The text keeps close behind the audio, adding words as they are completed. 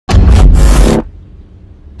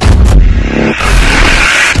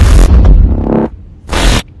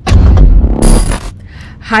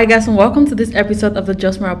Hi guys, and welcome to this episode of the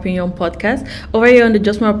Just My Opinion podcast. Over here on the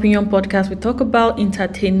Just My Opinion podcast, we talk about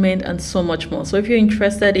entertainment and so much more. So if you're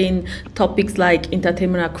interested in topics like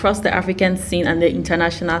entertainment across the African scene and the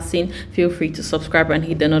international scene, feel free to subscribe and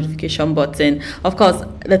hit the notification button. Of course,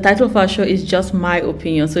 the title of our show is Just My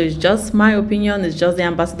Opinion. So it's just my opinion, it's just the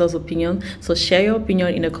ambassador's opinion. So share your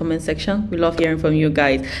opinion in the comment section. We love hearing from you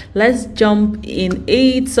guys. Let's jump in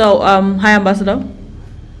it. So hi ambassador.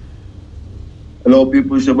 Hello,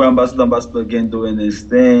 people. It's your boy Ambassador again doing his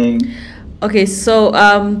thing. Okay, so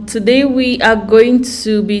today we are going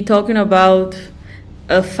to be talking about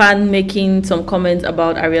a fan making some comments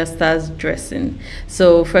about Ayra Starr's dressing.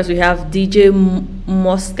 So first we have DJ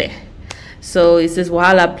Moste. So it says,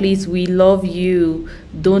 "Wahala, please, we love you.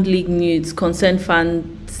 Don't leak nudes. Concerned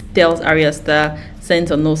fan tells Ayra Starr,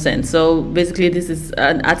 sense or no sense." So basically this is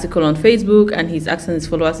an article on Facebook and he's asking his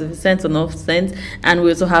followers if it's sense or no sense, and we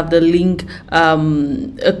also have the link,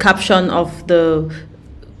 a caption of the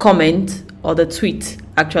comment or the tweet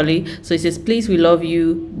actually. So it says, "Please, we love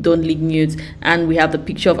you, don't leak nudes," and we have the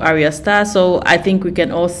picture of Ayra Starr. So I think we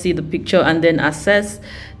can all see the picture and then assess,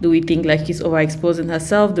 do we think like she's overexposing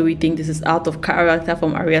herself? Do we think this is out of character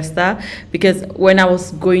from Ayra Starr? Because when I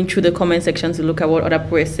was going through the comment section to look at what other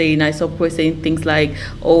people were saying, I saw people saying things like,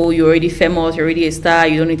 "Oh, you're already famous, you're already a star,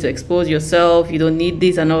 you don't need to expose yourself, you don't need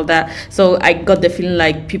this and all that." So I got the feeling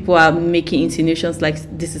like people are making insinuations like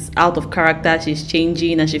this is out of character, she's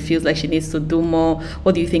changing and she feels like she needs to do more.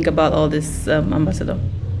 What do you think about all this, Ambassador?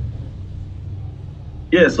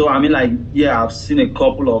 Yeah, so I mean, like, yeah, I've seen a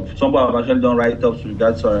couple of, some people have actually done write-ups with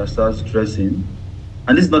regards to Ayra Starr's dressing.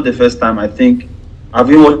 And this is not the first time. I think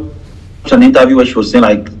I've even watched an interview where she was saying,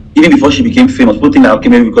 like, even before she became famous, people think that, okay,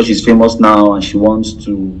 maybe because she's famous now and she wants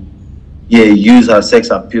to, use her sex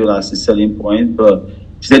appeal as a selling point. But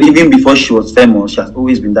she said even before she was famous, she has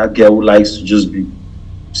always been that girl who likes to just be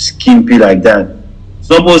skimpy like that.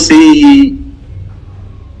 Some people say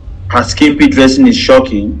her skimpy dressing is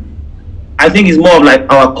shocking. I think it's more of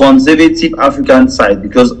like our conservative African side,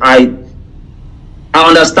 because I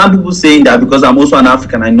understand people saying that because I'm also an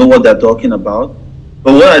African, I know what they're talking about.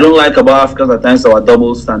 But what I don't like about Africans at times are our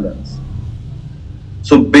double standards.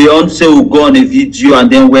 So Beyonce will go on a video and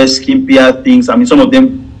then wear skimpier things. I mean, some of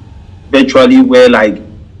them virtually wear like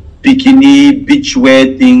bikini, beach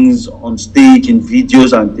wear things on stage in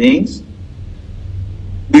videos and things.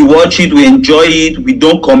 We watch it, we enjoy it, we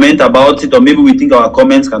don't comment about it, or maybe we think our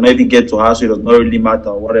comments cannot even get to her, so it does not really matter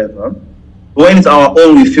or whatever. But when it's our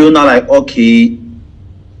own, we feel now like, okay,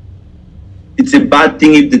 it's a bad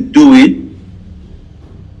thing if they do it.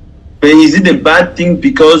 But is it a bad thing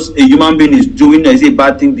because a human being is doing it, or is it a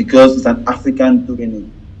bad thing because it's an African doing it?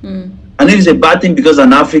 And if it's a bad thing because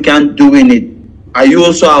an African doing it, are you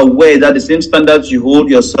also aware that the same standards you hold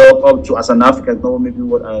yourself up to as an African is not maybe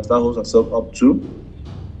what Ayra Starr holds herself up to?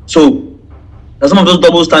 So there's some of those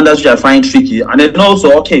double standards which I find tricky. And then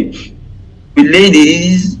also, okay, with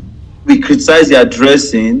ladies, we criticize their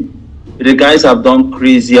dressing, but the guys have done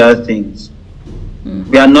crazier things.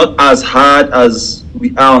 We are not as hard as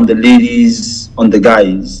we are on the ladies, on the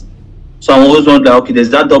guys. So I'm always wondering, okay, there's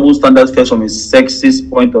that double standard first from a sexist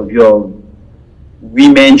point of view of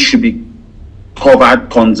women should be covered,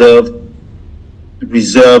 conserved,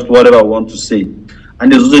 reserved, whatever I want to say.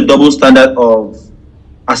 And there's also a double standard of,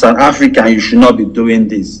 as an African, you should not be doing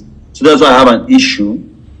this. So that's why I have an issue.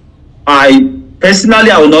 I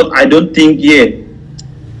personally, I don't think,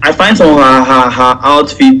 I find some of her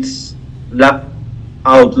outfits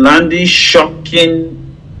outlandish,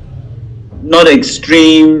 shocking, not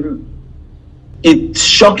extreme. It's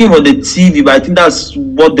shocking for the TV, but I think that's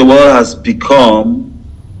what the world has become.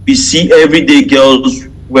 We see everyday girls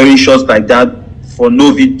wearing shorts like that for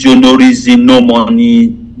no video, no reason, no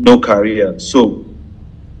money, no career. So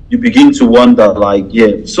you begin to wonder, like,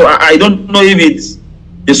 so I don't know if it's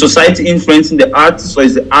the society influencing the artist or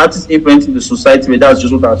is the artist influencing the society, but that's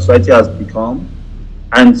just what our society has become.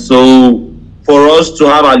 And so for us to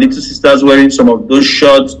have our little sisters wearing some of those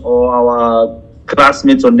shorts, or our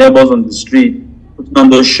classmates or neighbors on the street putting on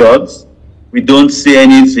those shorts, we don't say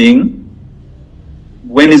anything.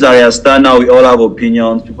 When is Ayra Starr now? We all have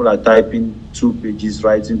opinions. People are typing 2 pages,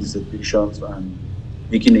 writing dissertations, and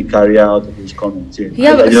making a career out of his comments here.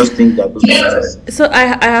 I just think that so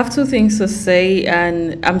I have 2 things to say,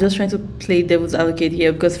 and I'm just trying to play devil's advocate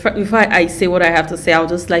here, because before I say what I have to say, I would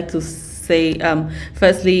just like to say,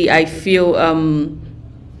 firstly, I feel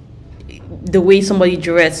the way somebody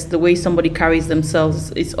dresses, the way somebody carries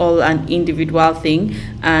themselves, is all an individual thing,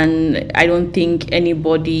 and I don't think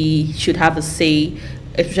anybody should have a say,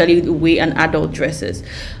 especially the way an adult dresses.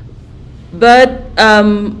 But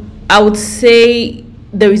I would say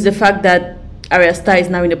there is the fact that Ayra Starr is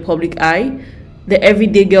now in the public eye. The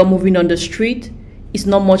everyday girl moving on the street is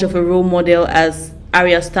not much of a role model as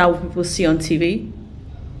Ayra Starr people see on TV.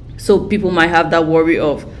 So people might have that worry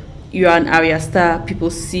of, you're an Ayra Starr, people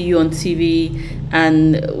see you on TV,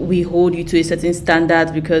 and we hold you to a certain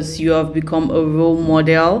standard because you have become a role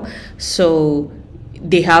model. So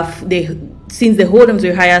since they hold them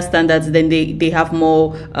to higher standards, then they have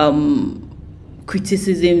more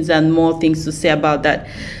criticisms and more things to say about that.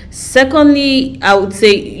 Secondly, I would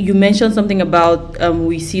say you mentioned something about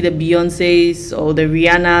we see the Beyoncés or the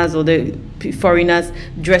Rihannas or the foreigners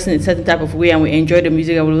dressing in a certain type of way, and we enjoy the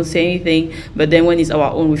music and we don't say anything, but then when it's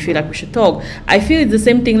our own, we feel like we should talk. I feel it's the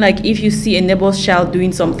same thing, like if you see a neighbor's child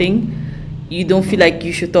doing something, you don't feel like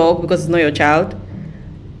you should talk because it's not your child.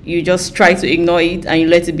 You just try to ignore it and you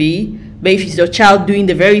let it be. But if it's your child doing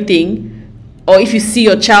the very thing, or if you see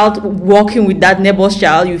your child walking with that neighbor's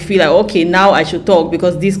child, you feel like, okay, now I should talk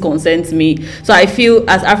because this concerns me. So I feel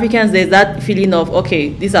as Africans, there's that feeling of, okay,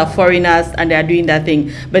 these are foreigners and they are doing that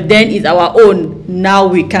thing. But then it's our own, now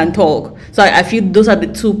we can talk. So I feel those are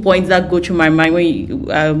the 2 points that go through my mind when you,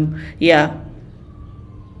 yeah.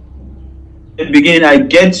 In the beginning, I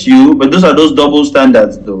get you, but those are those double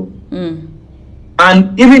standards though.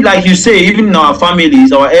 And even like you say, even in our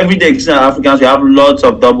families, our everyday Africans, we have lots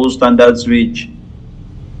of double standards, which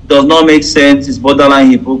does not make sense. It's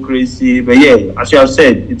borderline hypocrisy. But yeah, as you have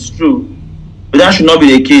said, it's true. But that should not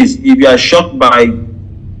be the case. If you are shocked by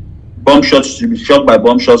bomb shots, you should be shocked by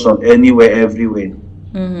bomb shots on anywhere, everywhere.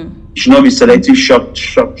 It should not be selective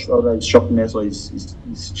shockness or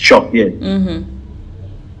it's shock. Yeah.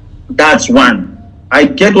 That's one. I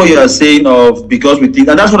get what you are saying of because we think,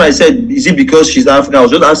 and that's what I said. Is it because she's African? I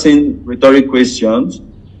was just asking rhetoric questions,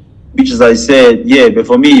 which, as I said, yeah. But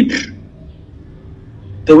for me,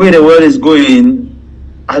 the way the world is going,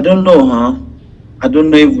 I don't know, huh? I don't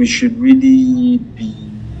know if we should really be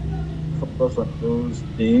focused on those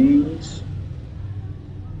things.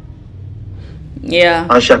 Yeah.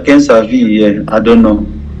 I don't know.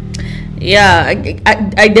 Yeah,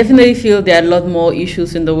 I definitely feel there are a lot more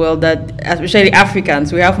issues in the world that, especially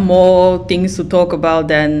Africans, we have more things to talk about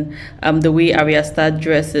than the way Ayra Starr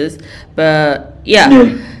dresses. But yeah.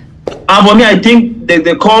 And for me, I think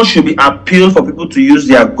the call should be appeal for people to use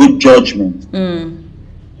their good judgment.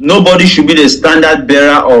 Nobody should be the standard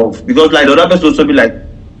bearer of, because like the other person also be like,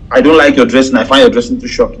 I don't like your dressing, I find your dressing too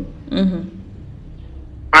shocking.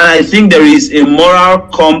 And I think there is a moral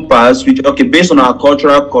compass, which, okay, based on our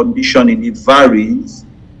cultural conditioning, it varies.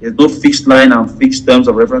 There's no fixed line and fixed terms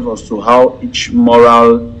of reference as to how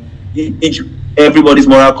everybody's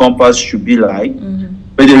moral compass should be like.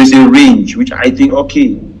 But there is a range, which I think,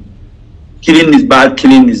 okay, killing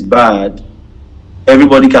is bad.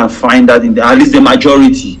 Everybody can find that in at least the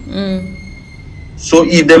majority. So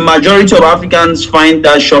if the majority of Africans find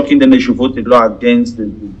that shocking, then they should vote a law against the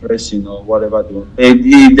dressing or whatever they want.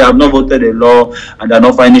 If they have not voted a law and they are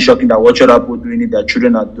not finding shocking that watch other people doing it, their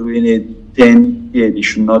children are doing it, then yeah, they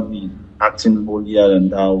should not be acting holier than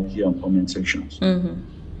thou here on comment sections.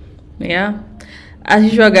 Yeah. As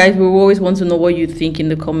usual, guys, we always want to know what you think in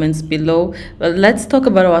the comments below. But let's talk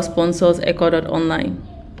about our sponsors, Echo.online.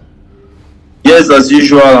 Yes, as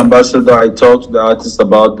usual, Ambassador, I talked to the artist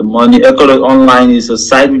about the money. Echo.online is a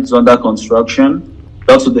site which is under construction.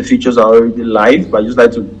 Lots of the features are already live, but I just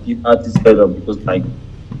like to give artists head up because like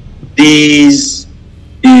this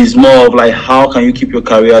is more of like how can you keep your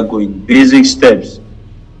career going? Basic steps.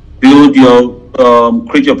 Build your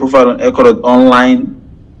create your profile on Echo.online,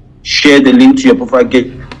 share the link to your profile,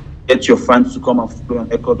 get your fans to come and follow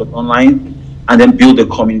on Echo.online, and then build a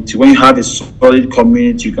community. When you have a solid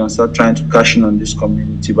community, you can start trying to cash in on this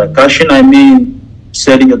community. By cashing, I mean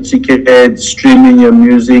selling your ticket, streaming your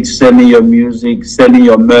music, selling your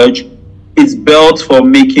merch. It's built for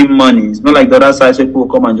making money. It's not like the other side, so people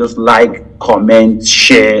come and just like, comment,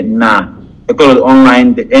 share. Nah. Because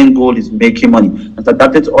online, the end goal is making money. And it's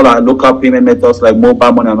adapted to all our local payment methods like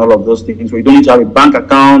mobile money and all of those things. So you don't need to have a bank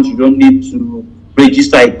account. You don't need to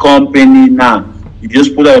register a company. Nah. You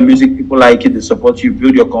just put out your music, people like it, they support you,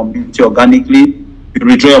 build your community organically. You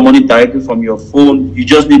withdraw your money directly from your phone. You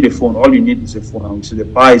just need a phone. All you need is a phone. And so the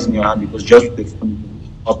power is in your hand because just with the phone,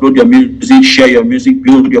 upload your music, share your music,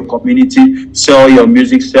 build your community, sell your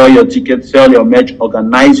music, sell your tickets, sell your merch,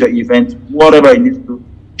 organize your event, whatever you need to do,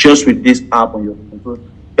 just with this app on your phone. So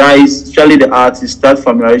guys, especially the artists, start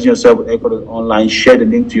familiarizing yourself with Echo.online, share the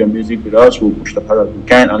link to your music with us, we'll push the part that we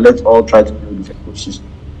can, and let's all try to build this ecosystem.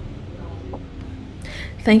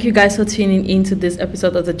 Thank you guys for tuning into this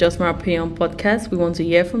episode of the Just My Opinion podcast. We want to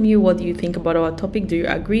hear from you. What do you think about our topic? Do you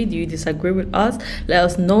agree? Do you disagree with us? Let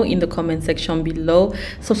us know in the comment section below.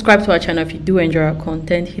 Subscribe to our channel if you do enjoy our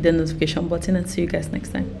content. Hit the notification button and see you guys next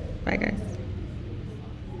time. Bye guys.